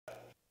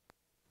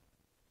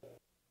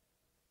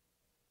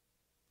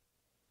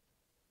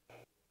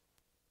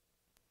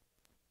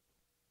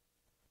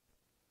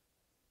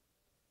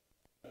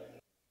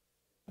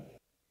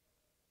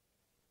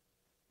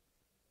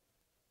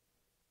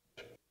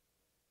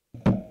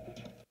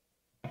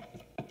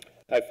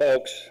Hi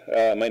folks,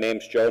 my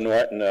name's Joe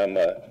Norton. I'm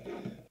a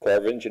Corps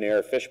of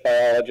Engineer fish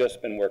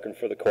biologist, been working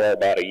for the Corps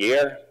about a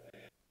year.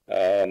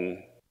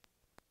 Our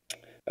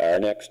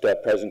next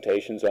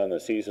presentation's on the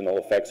seasonal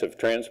effects of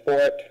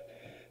transport,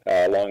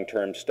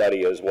 long-term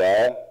study as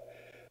well.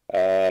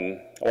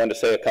 I wanted to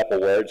say a couple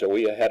words. Are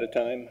we ahead of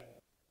time?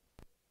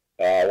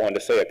 I wanted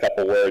to say a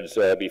couple words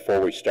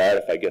before we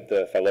start.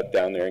 If I look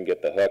down there and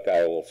get the hook,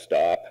 I will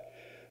stop.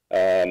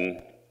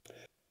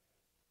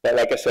 But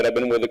like I said, I've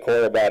been with the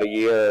Corps about a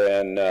year,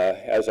 and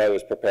as I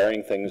was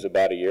preparing things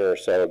about a year or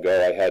so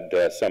ago, I had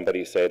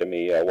somebody say to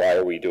me, why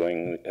are we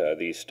doing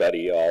these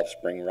study all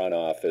spring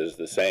runoff is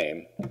the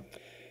same?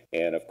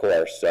 And of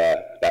course,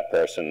 that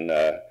person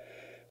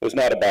was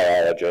not a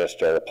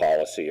biologist or a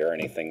policy or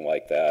anything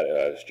like that. It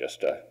was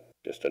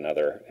just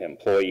another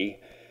employee.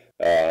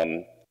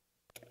 And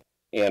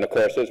of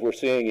course, as we're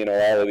seeing,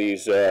 all of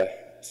these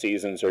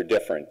seasons are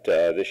different.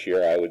 This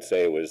year, I would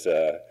say,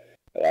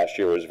 last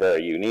year was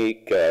very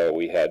unique.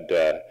 We had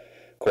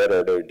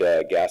court-ordered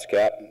gas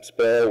cap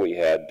spill. We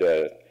had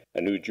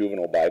a new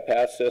juvenile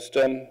bypass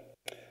system.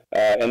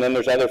 And then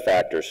there's other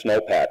factors: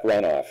 snowpack,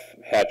 runoff,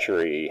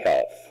 hatchery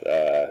health,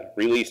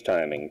 release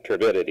timing,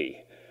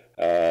 turbidity.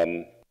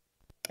 And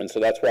so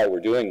that's why we're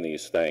doing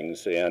these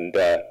things. And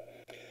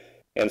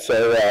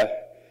so,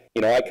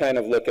 I kind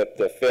of look at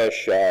the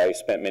fish. I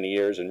spent many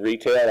years in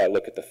retail. I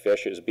look at the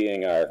fish as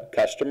being our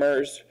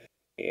customers.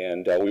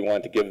 And we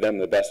want to give them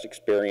the best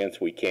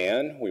experience we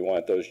can. We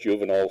want those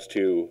juveniles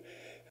to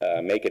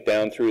make it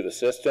down through the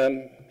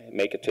system,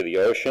 make it to the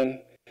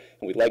ocean.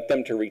 And we'd like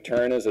them to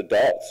return as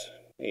adults.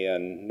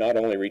 And not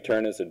only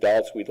return as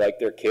adults, we'd like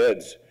their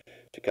kids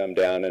to come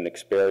down and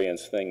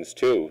experience things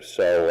too.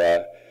 So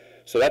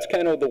that's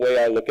kind of the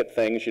way I look at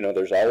things.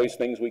 There's always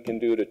things we can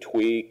do to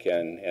tweak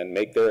and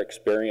make their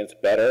experience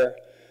better.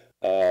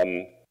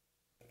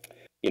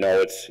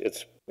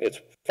 It's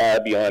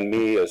far beyond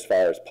me as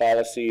far as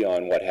policy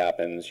on what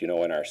happens, in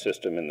our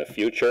system in the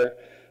future.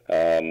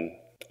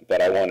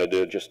 But I wanted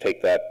to just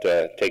take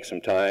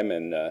some time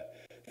and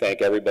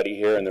thank everybody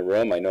here in the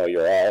room. I know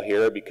you're all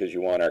here because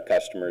you want our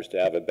customers to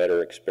have a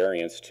better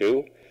experience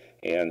too.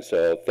 And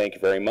so thank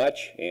you very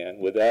much. And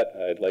with that,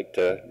 I'd like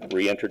to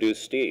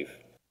reintroduce Steve.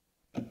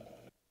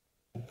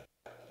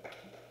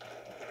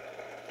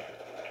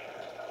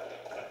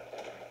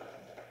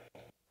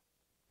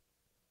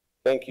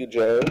 Thank you,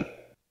 Joe.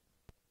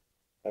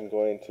 I'm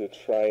going to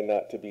try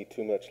not to be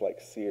too much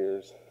like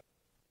Sears.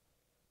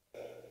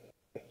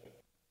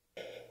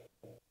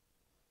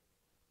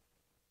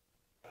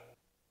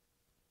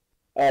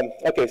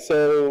 Okay,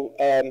 so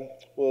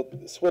we'll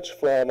switch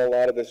from a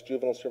lot of this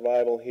juvenile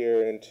survival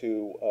here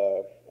into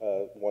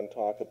one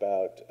talk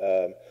about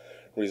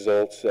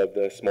results of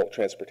the smolt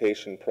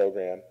transportation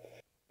program.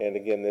 And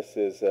again, this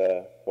is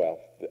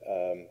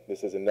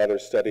this is another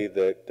study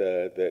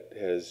that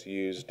has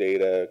used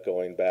data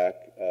going back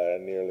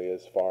nearly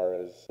as far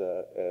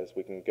as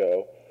we can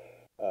go.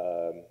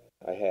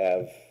 I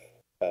have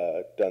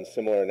done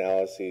similar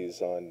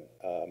analyses on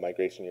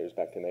migration years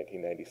back to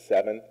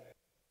 1997.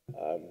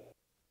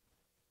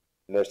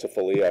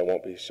 Mercifully, I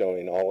won't be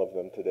showing all of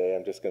them today.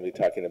 I'm just going to be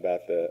talking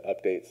about the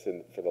updates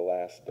for the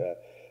last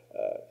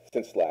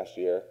since last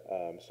year.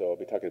 So I'll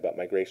be talking about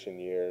migration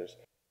years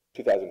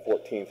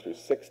 2014 through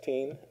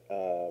 16,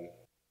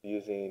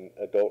 using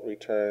adult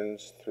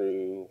returns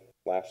through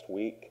last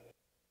week.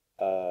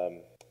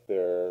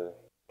 There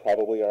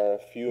probably are a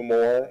few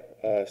more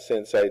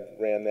since I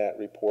ran that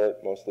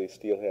report, mostly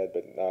steelhead,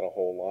 but not a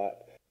whole lot.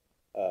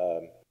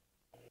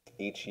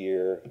 Each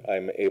year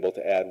I'm able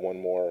to add one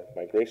more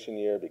migration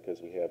year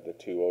because we have the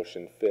 2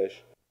 ocean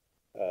fish.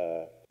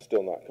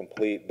 Still not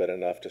complete, but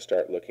enough to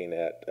start looking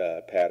at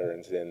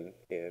patterns in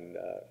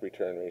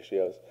return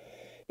ratios.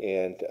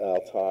 And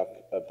I'll talk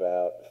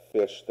about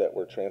fish that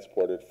were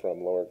transported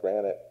from Lower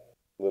Granite,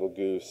 Little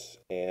Goose,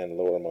 and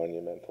Lower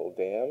Monumental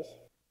dams.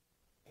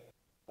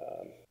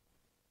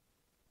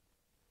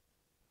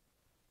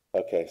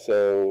 Okay,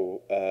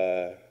 so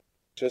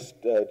just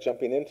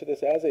jumping into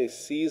this as a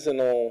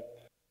seasonal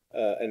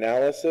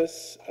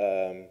analysis,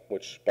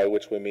 by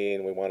which we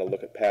mean we want to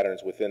look at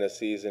patterns within a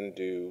season.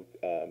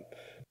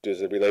 Does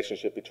the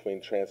relationship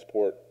between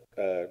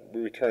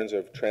returns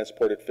of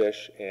transported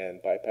fish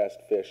and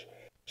bypassed fish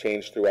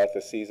change throughout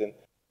the season?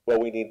 Well,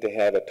 we need to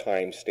have a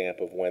time stamp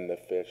of when the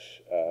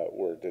fish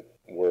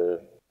were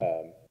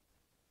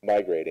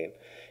migrating,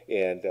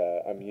 and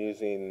I'm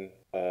using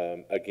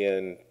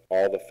again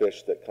all the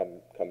fish that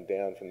come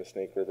down from the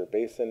Snake River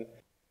Basin,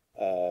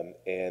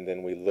 and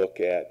then we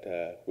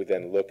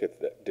then look at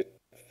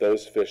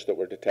those fish that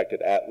were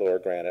detected at Lower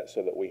Granite,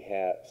 so that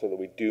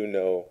we do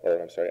know,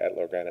 or I'm sorry, at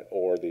Lower Granite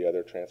or the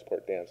other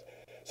transport dams,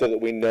 so that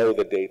we know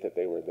the date that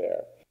they were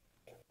there.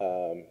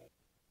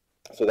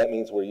 So that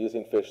means we're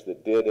using fish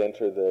that did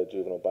enter the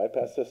juvenile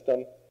bypass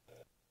system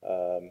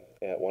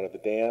at one of the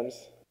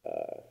dams.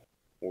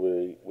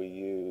 We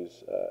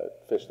use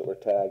fish that were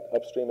tagged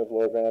upstream of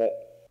Lower Granite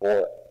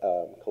or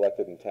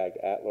collected and tagged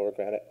at Lower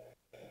Granite.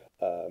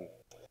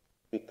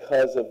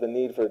 because of the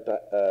need for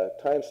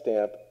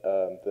timestamp,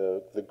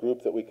 the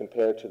group that we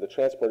compare to the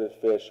transported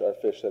fish are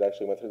fish that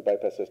actually went through the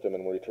bypass system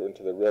and were returned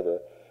to the river.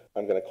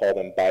 I'm going to call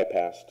them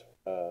bypassed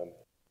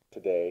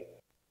today.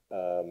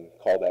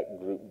 Call that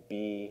group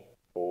B,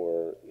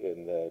 or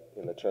in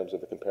the terms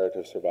of the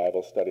comparative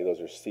survival study,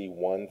 those are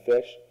C1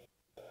 fish.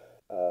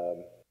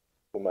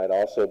 We might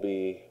also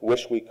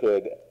wish we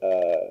could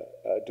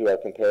do our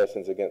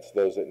comparisons against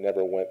those that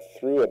never went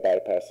through a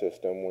bypass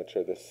system, which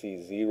are the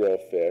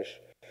C0 fish.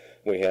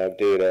 We have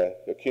data,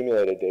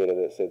 accumulated data,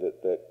 that say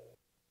that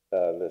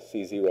the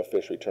C0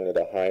 fish return at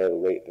a higher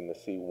rate than the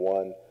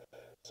C1.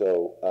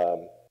 So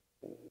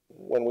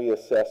when we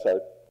assess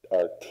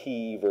our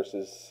T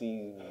versus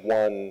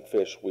C1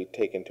 fish, we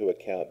take into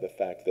account the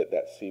fact that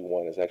that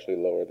C1 is actually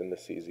lower than the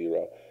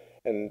C0.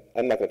 And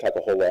I'm not going to talk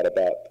a whole lot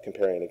about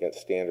comparing against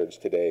standards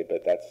today,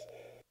 but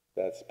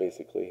that's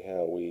basically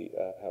how we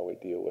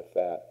deal with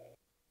that.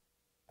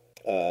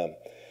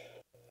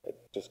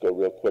 Just go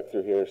real quick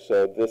through here.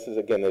 So this is,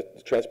 again, the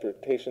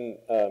transportation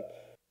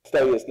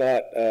study is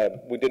not,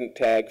 we didn't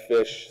tag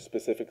fish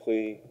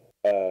specifically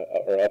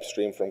or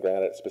upstream from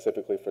granite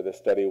specifically for this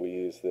study. We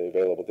use the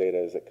available data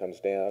as it comes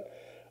down.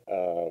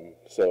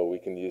 So we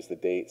can use the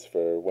dates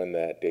for when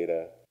that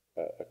data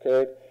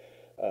occurred.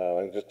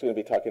 I'm just going to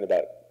be talking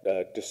about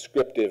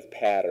descriptive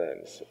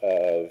patterns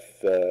of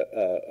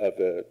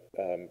the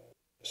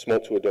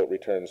smolt to adult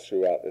returns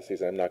throughout the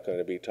season. I'm not going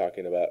to be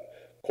talking about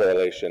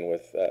correlation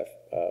with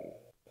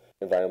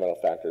environmental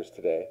factors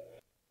today.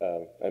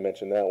 I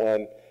mentioned that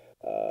one.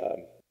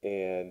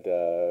 And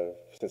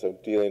since I'm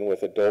dealing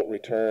with adult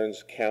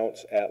returns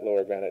counts at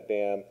Lower Granite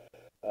Dam,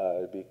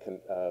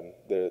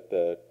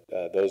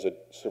 those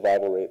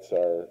survival rates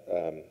are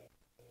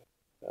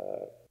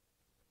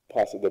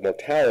possibly the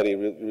mortality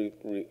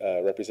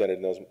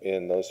represented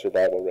in those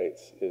survival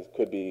rates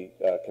could be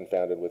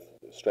confounded with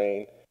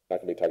strain. I'm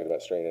not going to be talking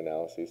about strain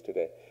analyses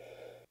today.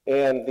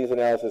 And these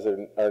analyses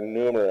are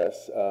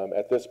numerous.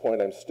 At this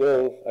point, I'm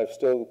still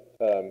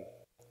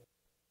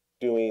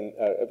doing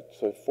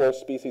so 4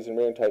 species and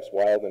marine types: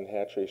 wild and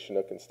hatchery,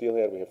 Chinook and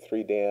steelhead. We have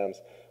 3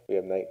 dams. We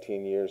have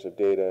 19 years of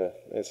data.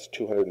 It's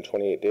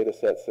 228 data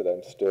sets that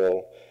I'm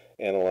still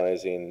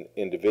analyzing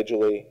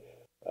individually.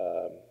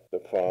 The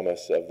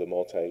promise of the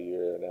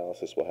multi-year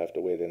analysis will have to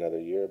wait another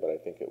year, but I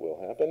think it will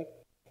happen.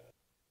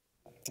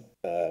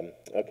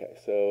 Okay,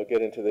 so we'll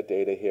get into the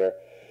data here.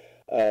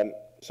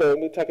 So let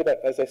me talk about,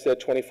 as I said,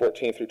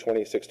 2014 through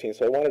 2016.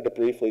 So I wanted to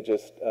briefly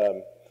just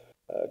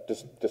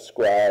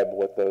describe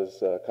what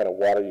those kind of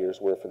water years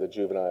were for the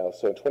juveniles.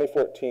 So in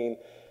 2014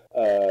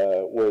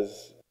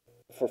 was,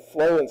 for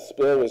flow and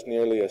spill, was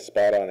nearly a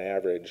spot on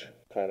average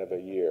kind of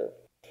a year.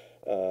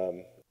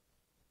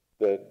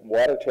 The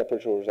water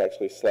temperature was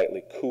actually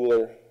slightly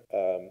cooler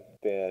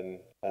than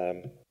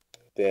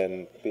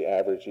the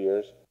average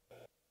years.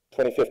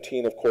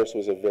 2015, of course,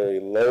 was a very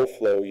low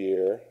flow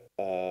year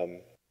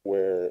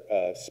where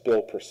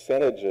spill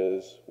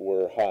percentages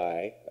were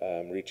high,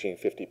 reaching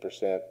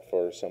 50%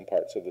 for some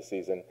parts of the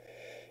season,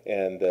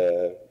 and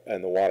the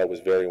water was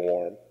very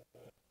warm.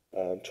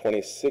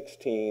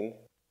 2016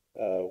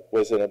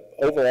 was an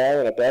overall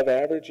an above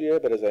average year,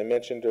 but as I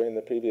mentioned during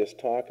the previous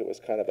talk, it was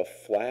kind of a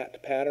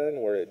flat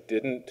pattern where it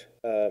didn't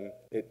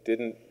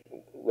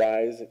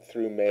rise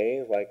through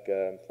May like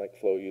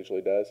flow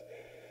usually does.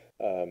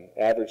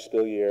 Average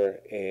spill year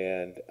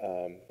and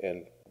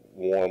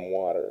warm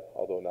water,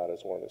 although not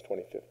as warm as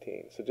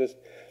 2015. So just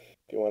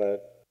if you want to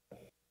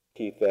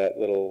keep that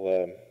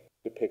little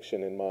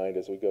depiction in mind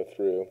as we go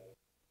through.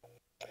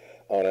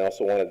 And I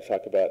also wanted to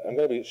talk about, I'm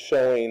going to be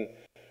showing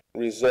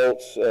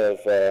results of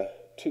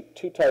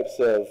two types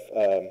of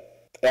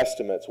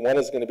estimates. One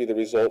is going to be the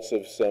results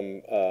of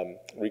some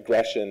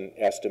regression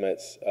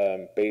estimates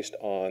based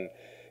on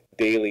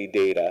daily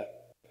data.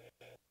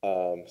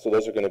 So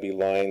those are going to be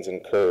lines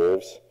and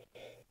curves.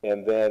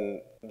 And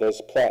then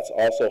those plots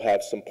also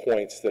have some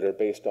points that are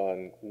based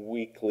on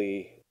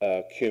weekly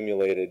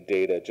accumulated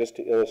data, just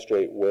to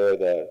illustrate where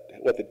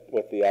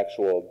what the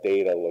actual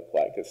data look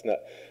like. It's not,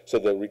 so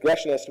the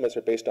regression estimates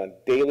are based on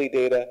daily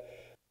data.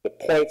 The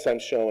points I'm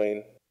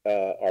showing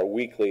are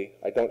weekly.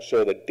 I don't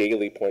show the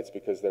daily points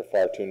because they're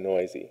far too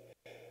noisy.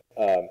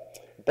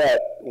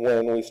 But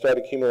when we start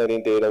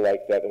accumulating data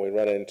like that, and we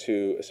run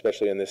into,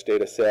 especially in this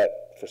data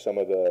set for some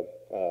of the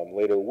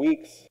later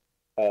weeks,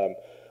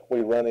 we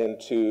run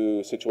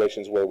into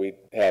situations where we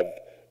have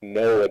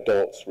no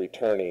adults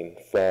returning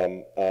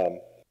from a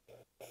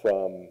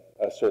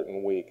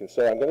certain week. And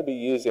so I'm going to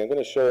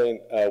be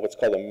showing what's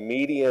called a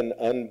median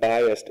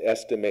unbiased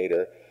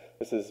estimator.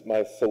 This is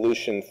my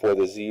solution for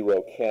the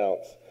 0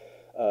 counts.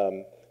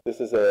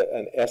 This is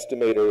an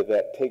estimator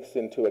that takes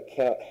into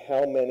account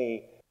how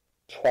many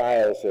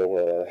trials there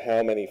were or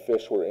how many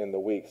fish were in the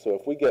week. So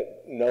if we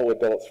get no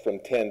adults from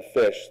 10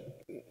 fish,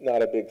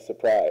 not a big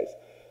surprise.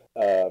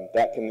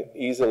 That can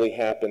easily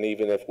happen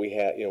even if we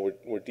have,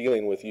 we're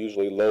dealing with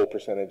usually low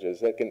percentages.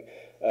 That can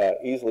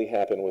easily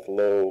happen with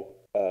low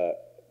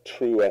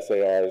true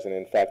SARs. And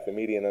in fact, the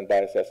median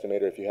unbiased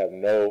estimator, if you have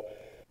no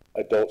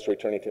adults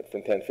returning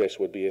from 10 fish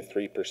would be a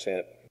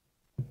 3%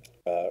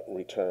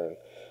 return.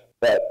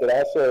 But it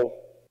also,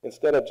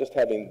 instead of just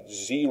having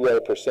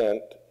 0%,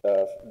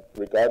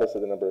 regardless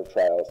of the number of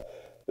trials,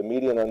 the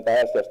median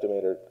unbiased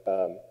estimator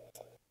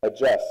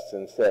adjusts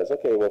and says,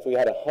 okay, well, if we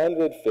had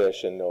 100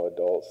 fish and no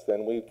adults,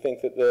 then we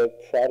think that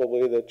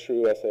probably the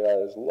true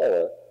SAR is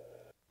lower,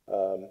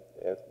 and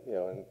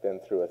then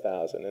through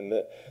 1,000. And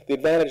the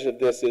advantage of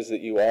this is that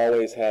you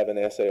always have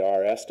an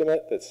SAR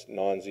estimate that's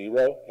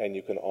non-zero, and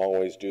you can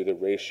always do the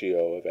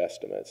ratio of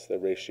estimates. The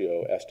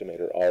ratio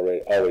estimator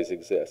always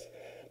exists.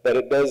 But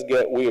it does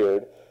get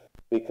weird,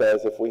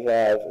 because if we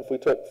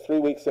took 3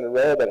 weeks in a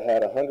row that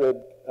had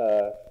 100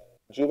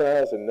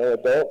 juveniles and no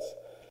adults,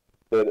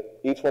 that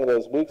each one of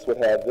those weeks would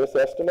have this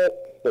estimate,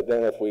 but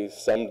then if we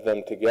summed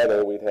them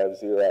together, we'd have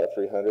 0 out of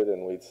 300,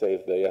 and we'd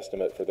save the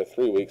estimate for the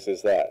 3 weeks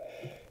as that.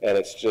 And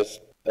it's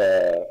just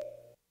a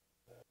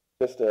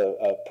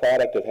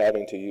product of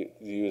having to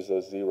use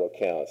those zero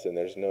counts, and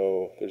there's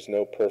no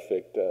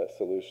perfect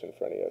solution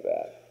for any of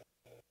that.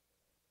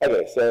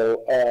 Okay,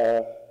 so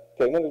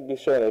I'm going to be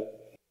showing a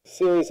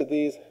series of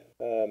these.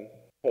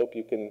 Hope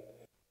your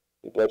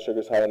blood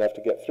sugar's high enough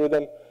to get through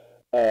them.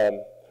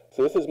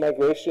 So this is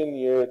migration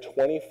year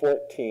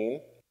 2014,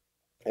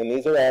 and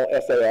these are all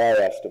SAR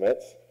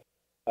estimates.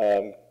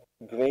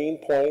 Green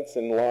points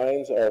and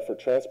lines are for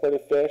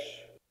transported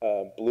fish.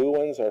 Blue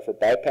ones are for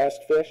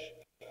bypassed fish.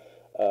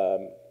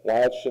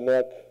 Wild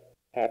Chinook,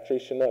 hatchery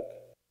Chinook,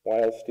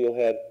 wild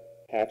steelhead,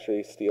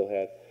 hatchery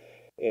steelhead.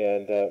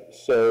 And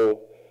so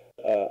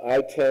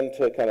I tend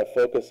to kind of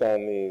focus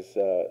on these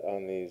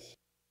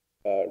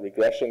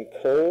regression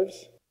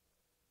curves.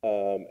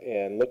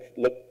 And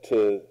look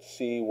to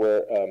see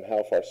where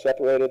how far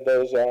separated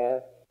those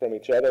are from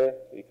each other.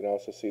 You can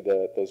also see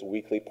those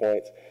weekly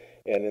points.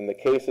 And in the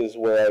cases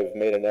where I've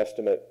made an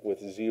estimate with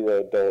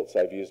 0 adults,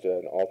 I've used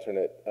an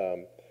alternate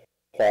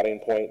plotting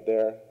point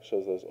there.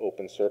 Shows those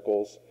open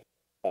circles.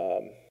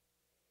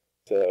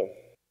 So,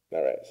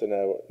 all right. So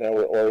now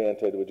we're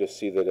oriented. We just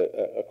see that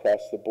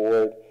across the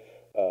board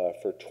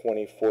for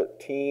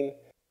 2014,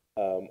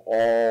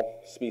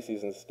 all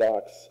species and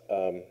stocks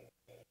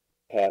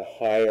had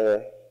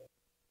higher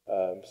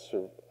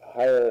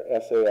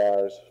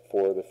SARs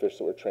for the fish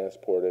that were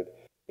transported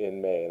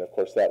in May. And of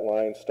course, that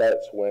line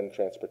starts when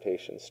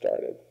transportation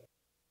started.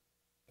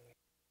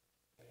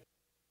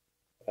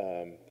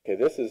 Okay,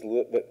 this is,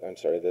 I'm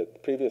sorry, the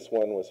previous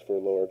one was for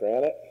lower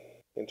granite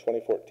in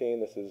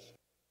 2014. This is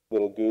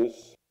little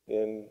goose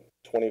in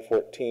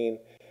 2014.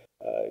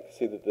 You can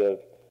see that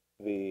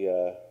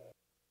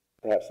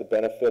perhaps the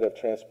benefit of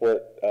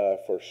transport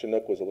for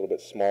Chinook was a little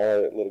bit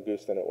smaller at Little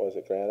Goose than it was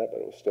at Granite, but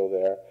it was still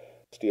there.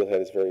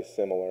 Steelhead is very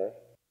similar.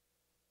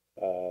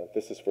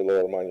 This is for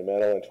Lower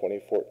Monumental in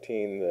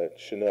 2014. The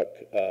Chinook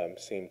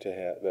seemed to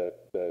have, the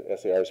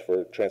SARs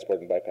for transport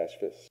and bypass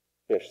fish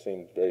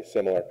seemed very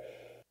similar.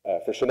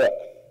 For Chinook,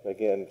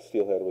 again,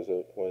 Steelhead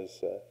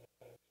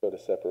showed a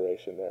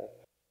separation there.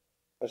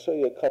 I'll show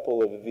you a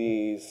couple of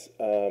these.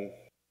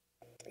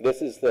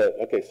 This is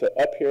so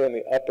up here in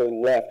the upper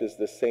left is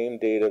the same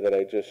data that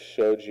I just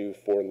showed you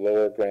for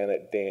Lower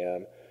Granite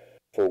Dam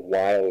for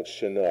wild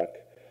Chinook.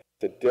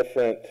 It's a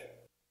different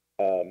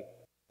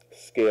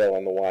scale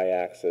on the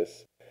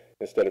y-axis.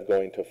 Instead of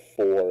going to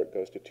 4, it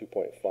goes to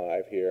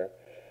 2.5 here.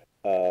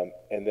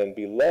 And then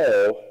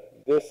below,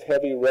 this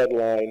heavy red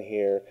line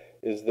here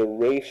is the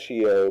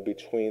ratio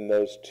between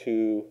those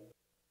two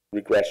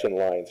regression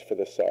lines for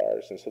the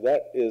SARs. And so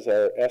that is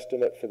our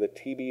estimate for the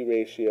TB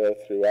ratio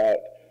throughout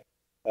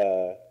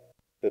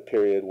the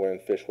period when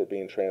fish were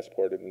being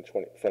transported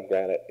from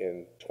Granite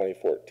in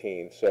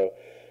 2014. So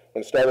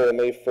when it started on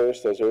May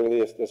 1st,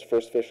 those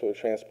first fish that were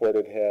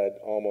transported had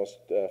almost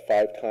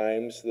 5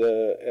 times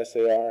the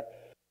SAR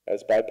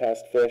as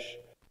bypassed fish,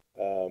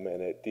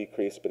 and it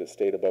decreased, but it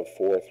stayed above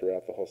 4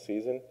 throughout the whole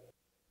season.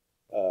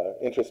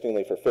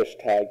 Interestingly, for fish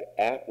tagged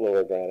at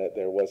Lower Granite,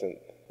 there wasn't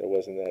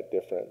that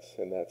difference,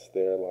 and that's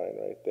their line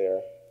right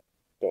there.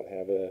 Don't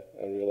have a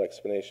real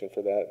explanation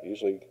for that.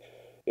 Usually,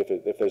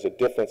 if there's a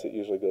difference, it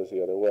usually goes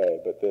the other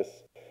way. But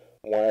this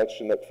wild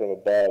Chinook from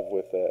above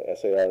with a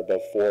SAR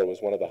above 4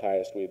 was one of the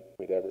highest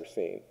we'd ever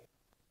seen.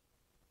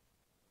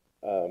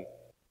 Okay,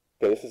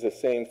 this is the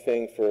same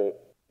thing for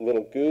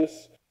Little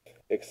Goose,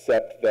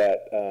 except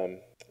that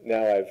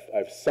now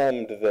I've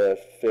summed the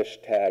fish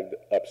tagged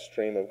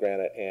upstream of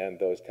Granite and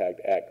those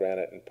tagged at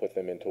Granite and put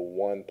them into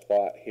one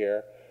plot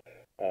here.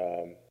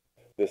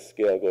 This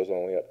scale goes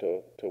only up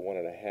to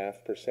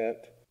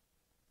 1.5%.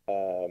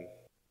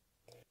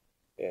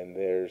 And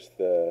there's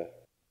the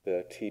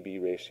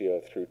TB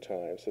ratio through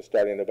time. So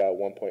starting about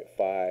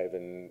 1.5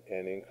 and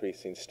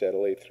increasing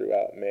steadily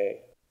throughout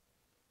May.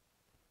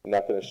 I'm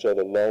not going to show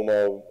the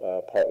LOMO,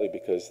 partly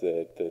because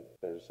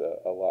there's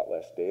a lot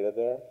less data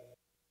there.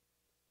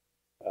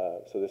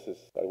 So this is,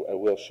 I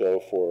will show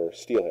for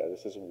steelhead.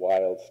 This is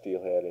wild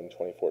steelhead in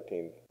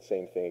 2014.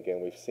 Same thing again.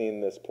 We've seen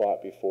this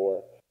plot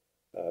before.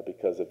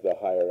 Because of the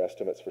higher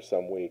estimates for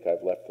some week,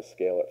 I've left the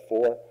scale at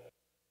 4.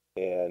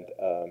 And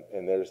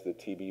there's the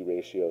TB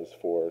ratios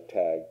for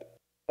tagged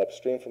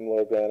upstream from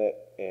lower granite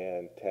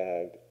and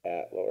tagged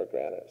at lower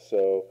granite.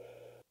 So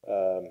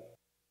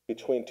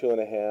between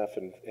 2.5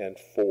 and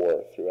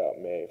 4 throughout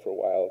May for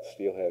wild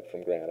steelhead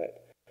from granite,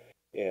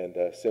 and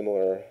a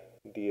similar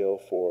deal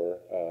for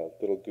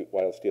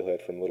wild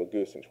steelhead from little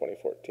goose in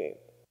 2014.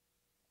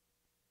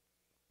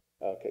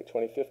 Okay,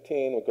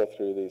 2015, we'll go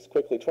through these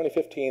quickly.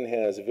 2015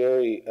 has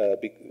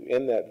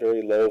in that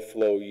very low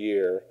flow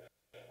year,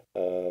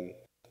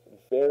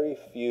 very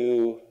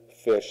few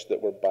fish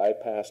that were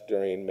bypassed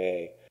during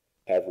May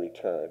have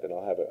returned, and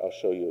I'll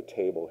show you a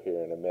table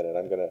here in a minute.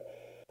 I'm going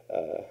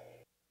to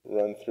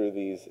run through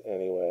these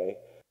anyway.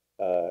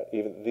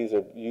 These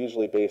are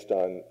usually based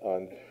on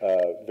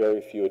very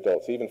few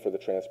adults, even for the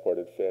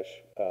transported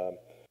fish,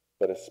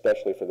 but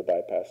especially for the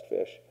bypassed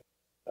fish.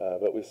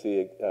 But we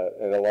see,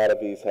 and a lot of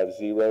these have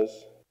zero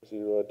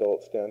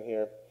adults down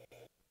here,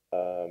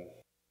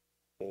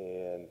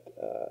 and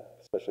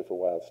especially for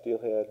wild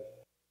steelhead.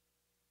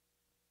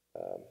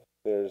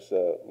 There's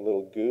a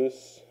little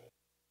goose,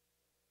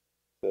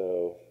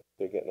 so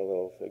they're getting a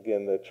little,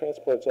 again, the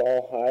transport's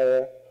all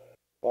higher,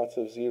 lots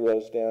of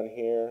zeros down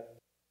here,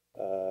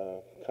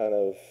 kind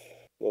of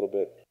a little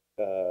bit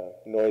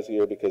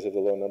noisier because of the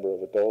low number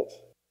of adults.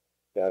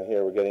 Down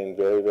here we're getting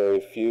very, very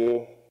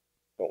few.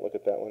 Don't look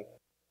at that one.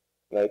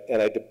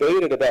 And I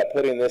debated about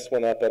putting this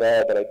one up at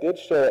all, but I did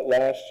show it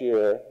last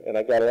year, and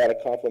I got a lot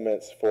of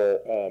compliments for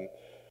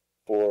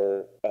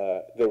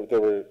there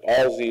were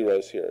all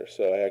zeros here,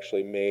 so I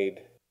actually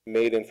made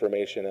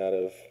information out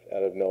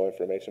of no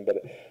information. But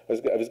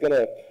I was going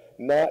to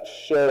not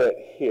show it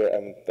here.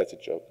 That's a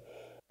joke.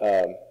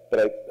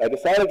 But I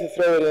decided to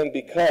throw it in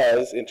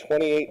because in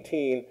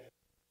 2018,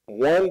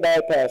 one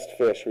bypassed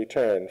fish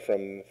returned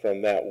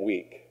from that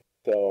week.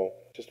 So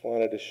just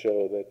wanted to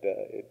show that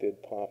it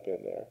did pop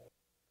in there.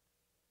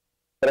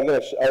 But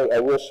I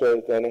will show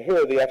it then. And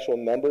here are the actual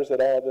numbers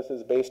that all of this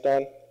is based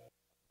on.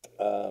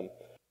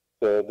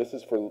 So this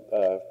is for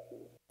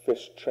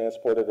fish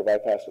transported or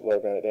bypassed at Lower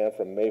Granite Dam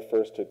from May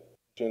 1st to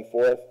June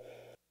 4th.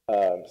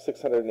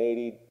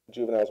 680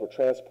 juveniles were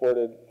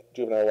transported.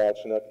 Juvenile wild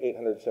Chinook,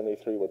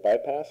 873 were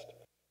bypassed.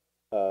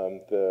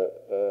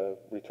 The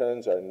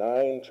returns are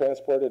 9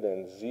 transported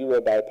and 0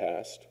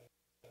 bypassed.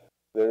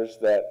 There's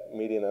that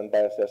median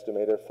unbiased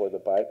estimator for the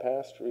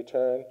bypassed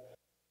return,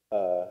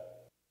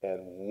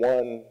 and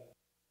 1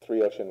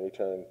 three-ocean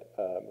returned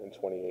in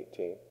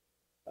 2018.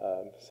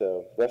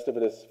 So the rest of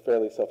it is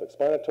fairly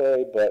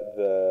self-explanatory, but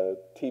the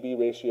TB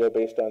ratio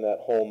based on that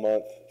whole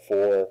month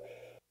for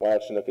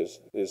wild Chinook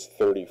is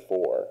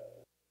 34.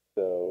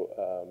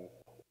 So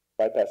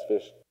bypass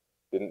fish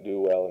didn't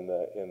do well in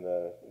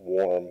the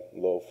warm,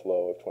 low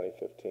flow of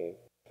 2015.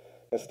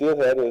 And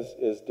steelhead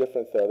is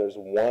different, though. There's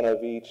one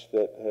of each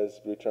that has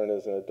returned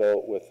as an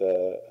adult with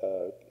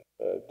a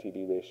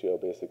TB ratio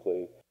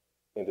basically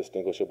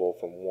indistinguishable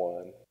from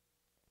 1.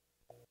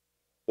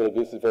 Little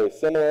goose is very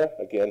similar.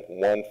 Again,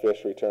 1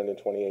 fish returned in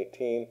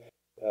 2018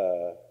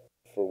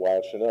 for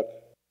wild Chinook.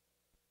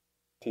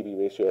 TB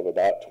ratio of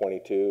about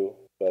 22,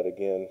 but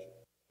again,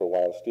 for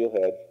wild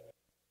steelhead,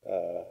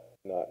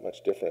 not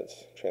much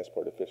difference.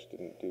 Transported fish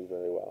didn't do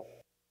very well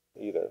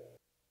either.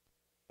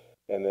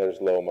 And there's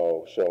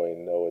LOMO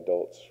showing no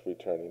adults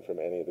returning from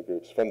any of the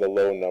groups from the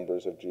low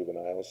numbers of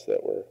juveniles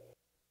that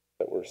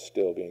were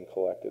still being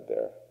collected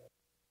there.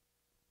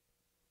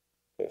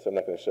 Okay, so I'm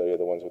not going to show you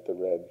the ones with the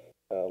red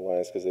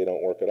lines because they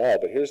don't work at all.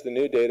 But here's the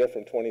new data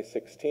from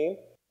 2016.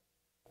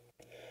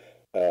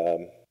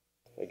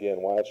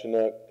 Again, wild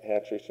Chinook,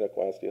 hatchery Chinook,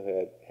 wild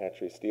steelhead,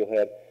 hatchery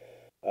steelhead.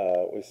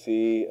 We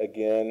see,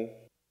 again,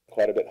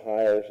 quite a bit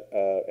higher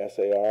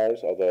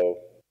SARs, although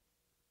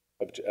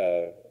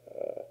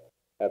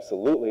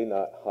absolutely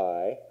not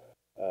high,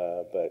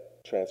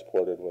 but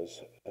transported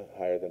was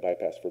higher than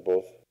bypass for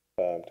both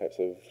types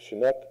of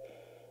Chinook.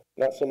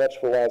 Not so much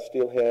for wild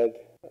steelhead.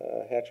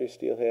 Hatchery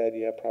steelhead,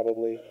 yeah,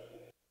 probably.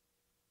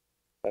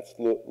 That's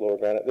lower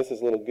granite. This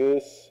is little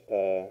goose.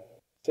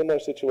 Similar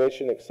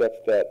situation,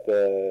 except that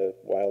the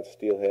wild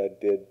steelhead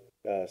did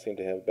seem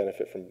to have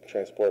benefit from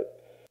transport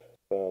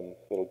from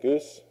little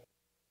goose.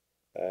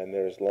 And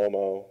there's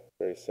LOMO,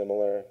 very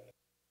similar.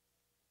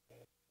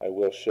 I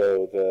will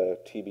show the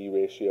TB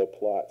ratio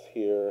plots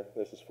here.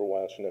 This is for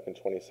wild Chinook in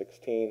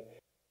 2016.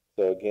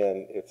 So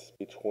again, it's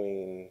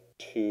between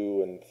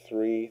 2 and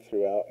 3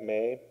 throughout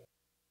May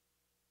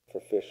for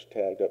fish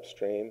tagged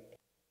upstream.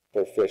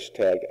 For fish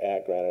tagged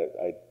at granite,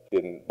 I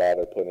didn't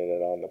bother putting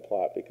it on the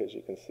plot because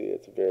you can see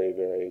it's a very,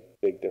 very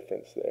big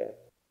difference there.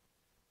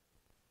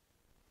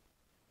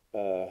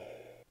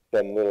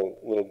 From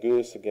little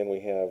goose, again, we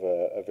have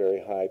a very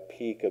high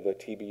peak of a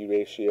TB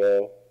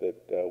ratio that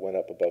went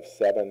up above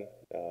 7,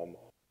 and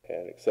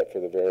except for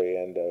the very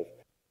end of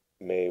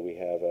May, we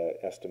have an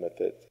estimate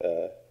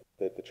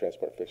that the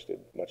transport fish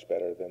did much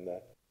better than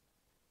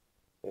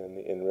in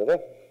the in-river.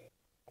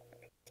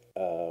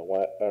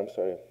 I'm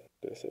sorry,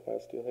 did I say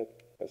wild steelhead?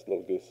 That's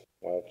little goose,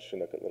 wild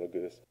Chinook at little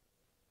goose.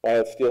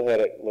 Wild steelhead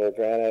at lower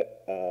granite,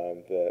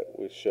 that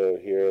we show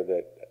here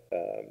that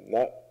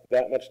not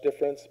that much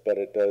difference, but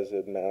it does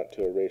amount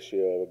to a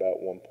ratio of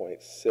about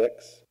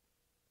 1.6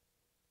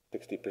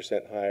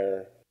 60%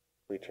 higher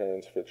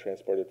returns for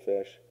transported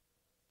fish.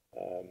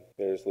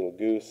 There's little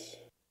goose,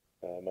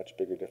 much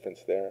bigger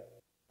difference there.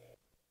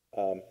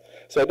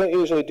 So I don't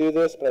usually do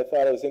this, but I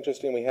thought it was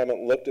interesting. We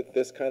haven't looked at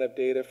this kind of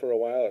data for a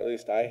while, or at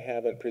least I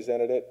haven't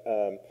presented it.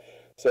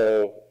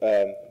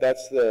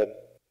 That's the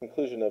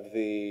conclusion of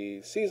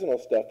the seasonal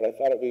stuff, but I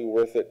thought it'd be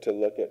worth it to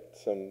look at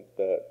some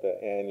the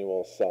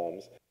annual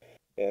sums.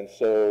 And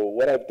so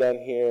what I've done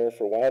here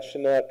for wild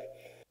Chinook,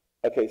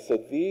 okay, so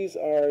these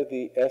are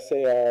the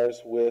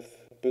SARs with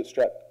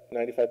bootstrap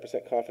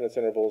 95% confidence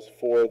intervals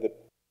for the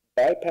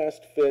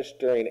bypassed fish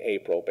during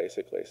April,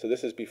 basically. So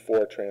this is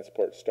before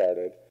transport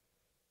started,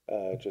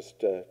 just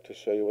to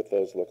show you what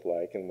those look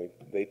like. And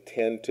they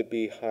tend to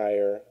be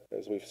higher,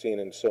 as we've seen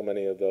in so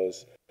many of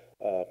those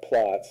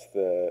plots.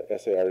 The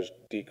SARs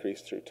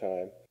decrease through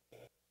time.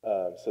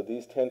 So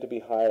these tend to be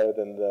higher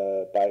than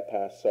the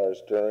bypass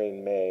SARs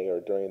during May or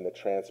during the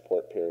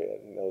transport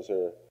period. And those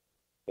are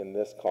in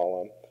this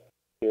column.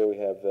 Here we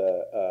have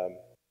the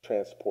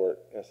transport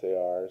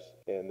SARs,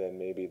 and then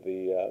maybe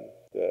the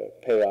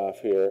payoff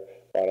here,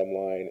 bottom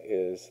line,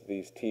 is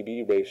these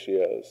TB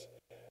ratios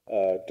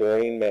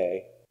during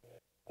May.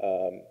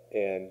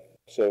 And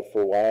so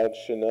for wild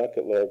Chinook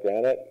at Lower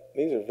Granite,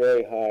 these are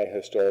very high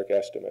historic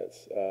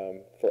estimates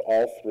for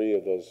all three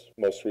of those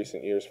most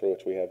recent years for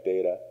which we have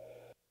data.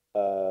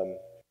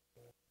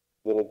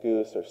 Little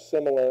goose are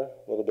similar,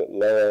 a little bit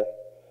lower.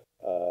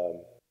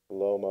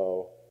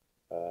 Lomo,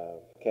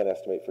 can't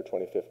estimate for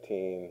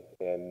 2015,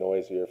 and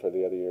noisier for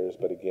the other years,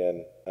 but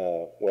again,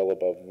 well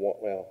above one.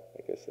 Well,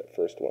 I guess that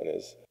first one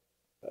is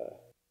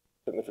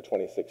certainly for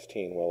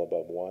 2016, well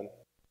above 1.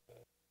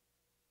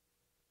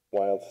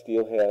 Wild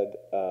steelhead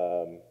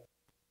are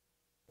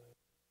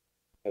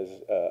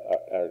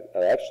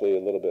actually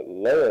a little bit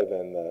lower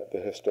than the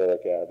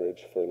historic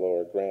average for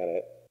Lower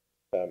Granite,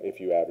 if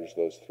you average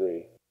those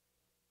three.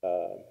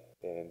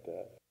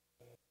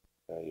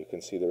 You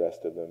can see the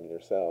rest of them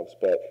yourselves.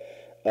 But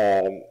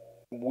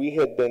we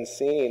had been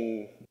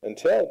seeing,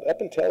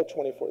 up until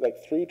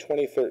through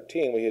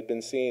 2013, we had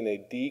been seeing a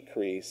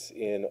decrease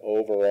in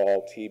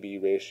overall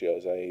TB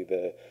ratios, i.e.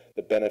 the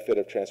benefit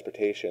of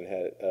transportation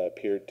had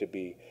appeared to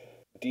be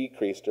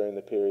decreased during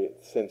the period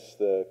since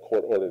the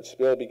court-ordered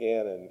spill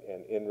began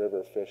and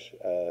in-river fish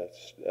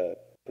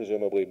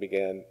presumably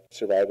began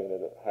surviving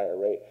at a higher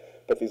rate.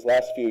 But these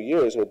last few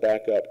years we're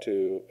back up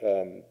to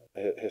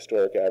a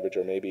historic average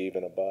or maybe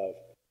even above.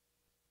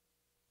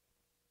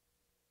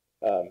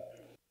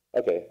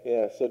 Okay,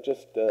 yeah, so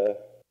just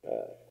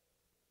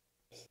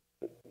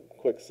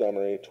quick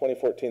summary.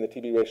 2014, the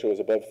TB ratio was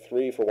above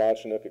 3 for wild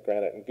Chinook at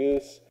Granite and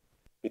Goose,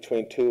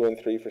 between 2 and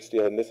 3 for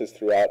steelhead, and this is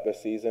throughout the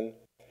season.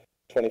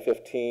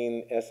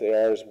 2015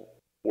 SARs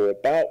were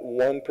about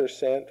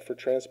 1% for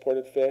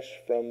transported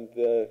fish from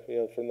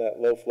from that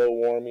low flow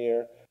warm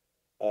year,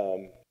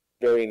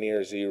 very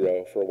near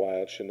 0 for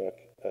wild Chinook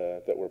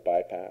that were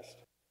bypassed.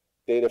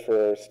 Data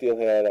for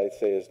steelhead, I'd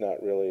say, is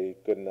not really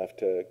good enough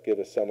to give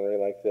a summary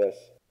like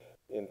this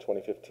in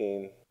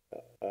 2015,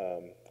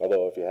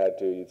 although if you had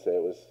to, you'd say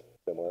it was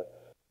similar.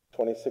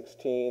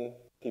 2016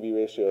 TB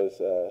ratios,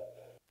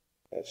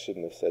 that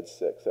shouldn't have said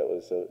 6,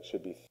 it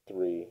should be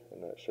 3,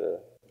 I'm not sure,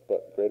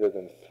 but greater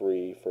than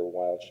 3 for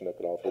wild Chinook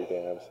at all 3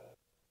 dams.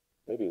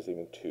 Maybe it was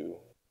even 2,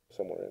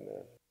 somewhere in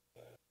there.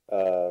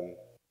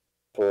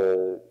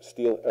 For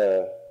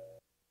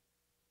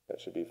that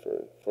should be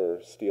for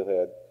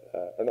steelhead,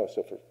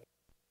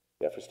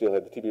 for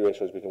steelhead, the TB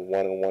ratio is between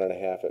 1 and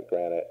 1.5 at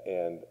Granite,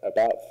 and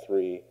about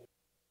 3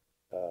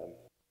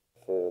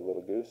 for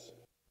little goose.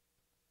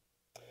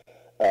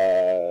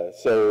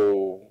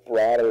 So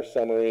broader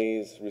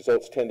summaries,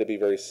 results tend to be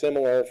very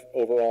similar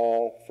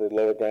overall for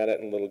Lower Granite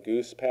and little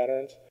goose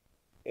patterns,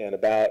 and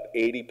about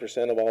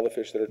 80% of all the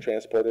fish that are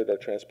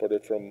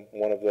transported from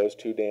one of those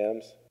 2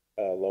 dams.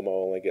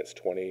 Lomo only gets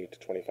 20 to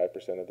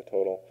 25% of the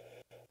total,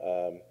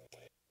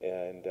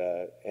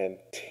 and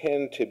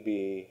tend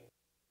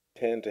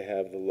to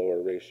have the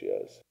lower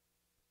ratios.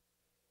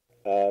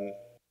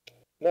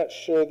 Not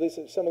sure.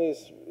 Some of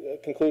these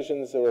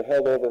conclusions that were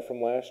held over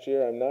from last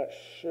year. I'm not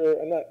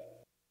sure. I'm not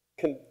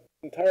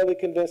entirely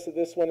convinced that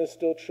this one is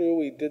still true.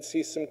 We did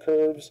see some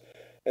curves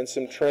and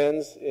some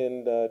trends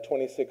in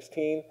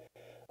 2016.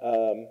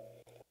 It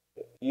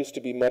used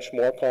to be much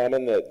more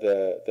common that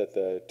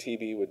the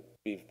TB would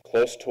be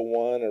close to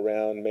 1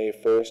 around May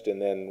 1st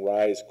and then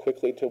rise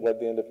quickly toward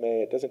the end of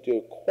May. It doesn't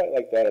do quite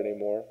like that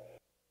anymore.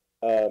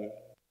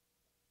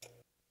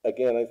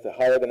 Again, it's the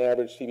higher than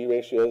average TB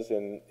ratios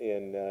in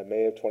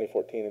May of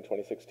 2014 and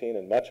 2016,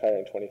 and much higher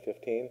in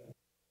 2015.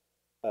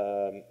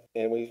 And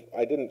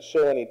I didn't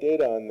show any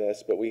data on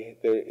this, but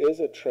there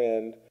is a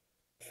trend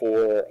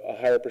for a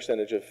higher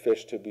percentage of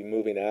fish to be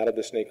moving out of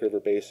the Snake River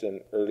Basin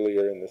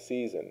earlier in the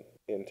season,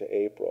 into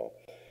April.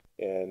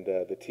 And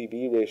the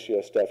TB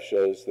ratio stuff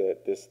shows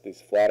that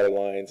these flatter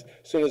lines,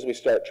 as soon as we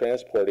start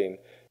transporting,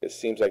 it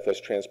seems like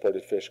those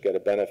transported fish get a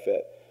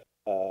benefit.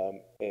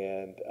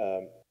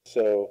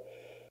 So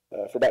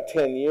For about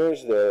 10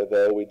 years there,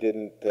 though, we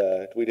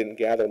didn't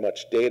gather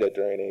much data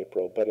during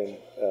April. But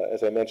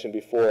as I mentioned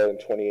before, in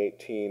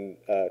 2018,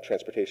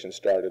 transportation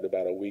started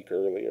about a week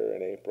earlier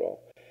in April,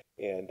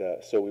 and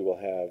so we'll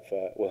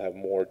have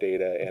more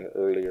data and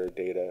earlier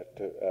data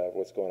to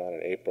what's going on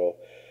in April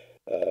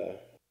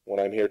when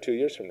I'm here 2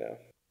 years from now.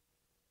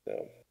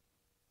 So.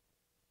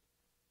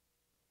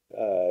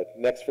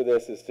 Next for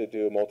this is to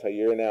do a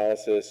multi-year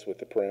analysis with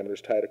the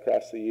parameters tied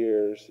across the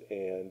years,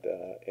 and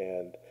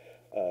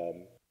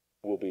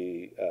we'll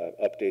be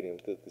updating.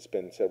 It's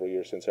been several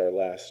years since our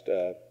last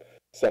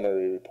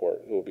summary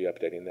report. We'll be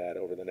updating that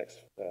over the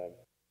next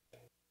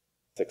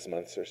 6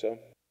 months or so.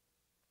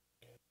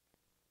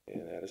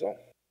 And that is all.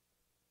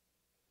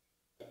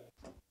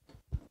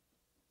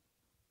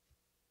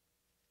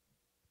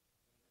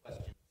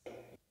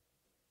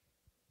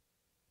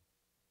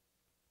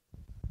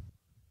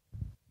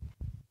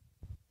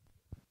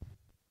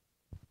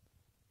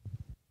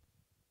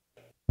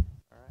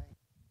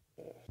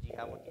 Do you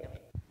have one, Kim?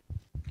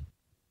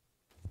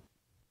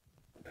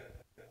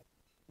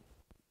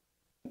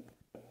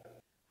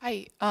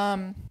 Hi.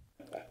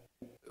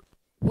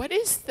 What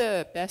is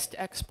the best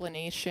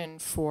explanation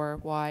for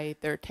why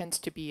there tends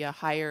to be a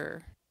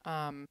higher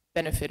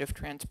benefit of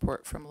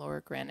transport from lower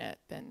granite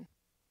than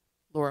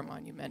lower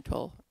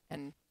monumental?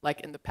 And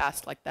like in the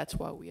past, like that's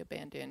why we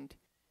abandoned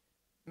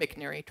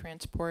McNary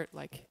transport.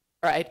 Like,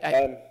 or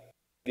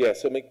yeah.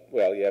 So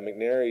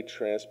McNary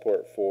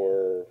transport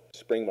for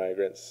spring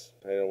migrants.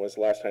 I don't know. When's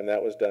the last time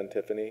that was done,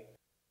 Tiffany?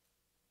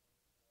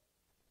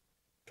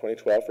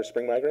 2012 for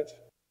spring migrants.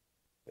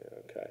 Yeah,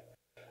 okay.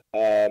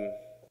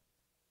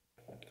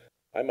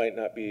 I might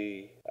not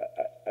be.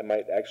 I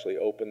might actually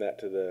open that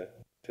to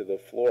the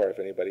floor if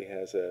anybody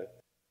has a.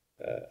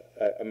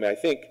 I mean, I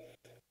think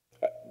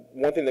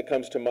one thing that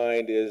comes to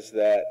mind is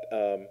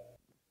that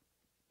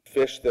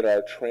fish that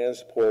are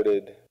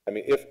transported. I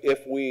mean,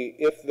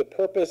 if the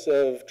purpose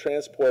of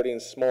transporting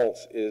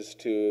smolts is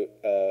to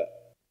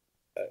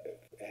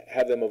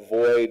have them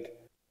avoid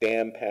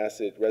dam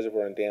passage,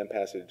 reservoir and dam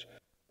passage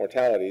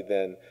mortality,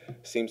 then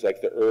it seems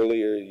like the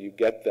earlier you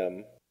get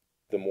them,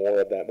 the more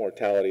of that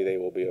mortality they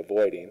will be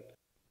avoiding.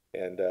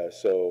 And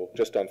so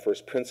just on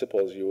first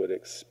principles, you would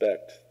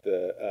expect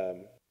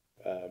the,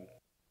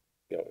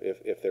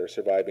 if they're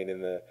surviving in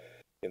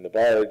the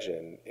barge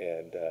and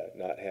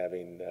not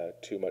having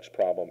too much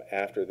problem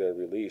after they're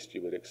released,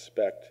 you would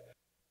expect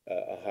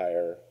a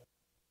higher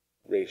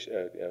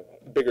ratio,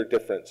 bigger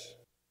difference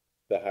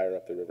the higher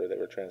up the river they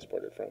were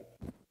transported from.